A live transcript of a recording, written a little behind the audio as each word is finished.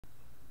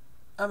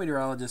I'm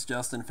meteorologist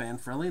Justin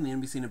Fanfrelly in the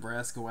NBC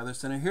Nebraska Weather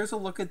Center. Here's a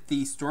look at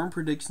the Storm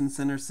Prediction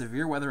Center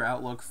severe weather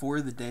outlook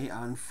for the day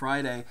on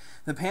Friday.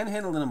 The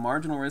Panhandle in a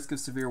marginal risk of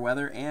severe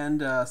weather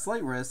and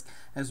slight risk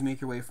as we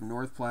make your way from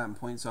North Platte and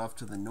points off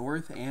to the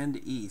north and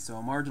east. So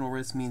a marginal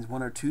risk means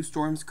one or two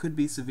storms could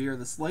be severe.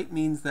 The slight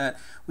means that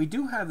we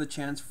do have the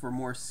chance for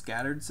more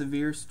scattered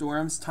severe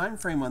storms. Time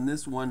frame on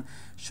this one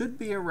should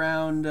be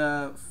around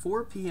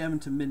 4 p.m.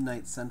 to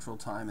midnight Central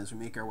Time as we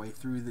make our way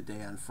through the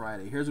day on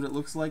Friday. Here's what it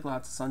looks like.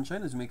 Lots of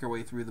sunshine as we make our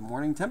way through the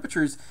morning.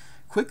 Temperatures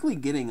quickly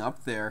getting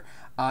up there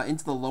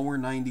into the lower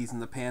 90s in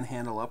the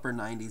Panhandle, upper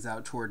 90s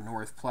out toward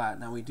North Platte.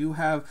 Now we do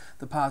have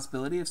the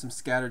possibility of some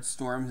scattered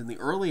storms in the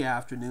early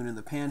afternoon in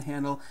the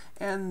Panhandle,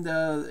 and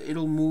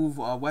it'll move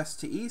west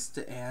to east,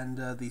 and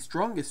the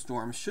strongest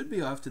storms should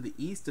be off to the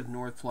east of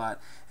North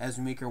Platte as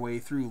we make our way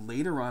through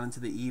later on into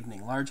the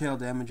evening. Large hail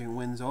damaging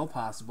winds all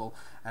possible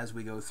as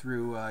we go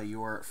through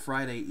your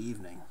Friday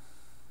evening.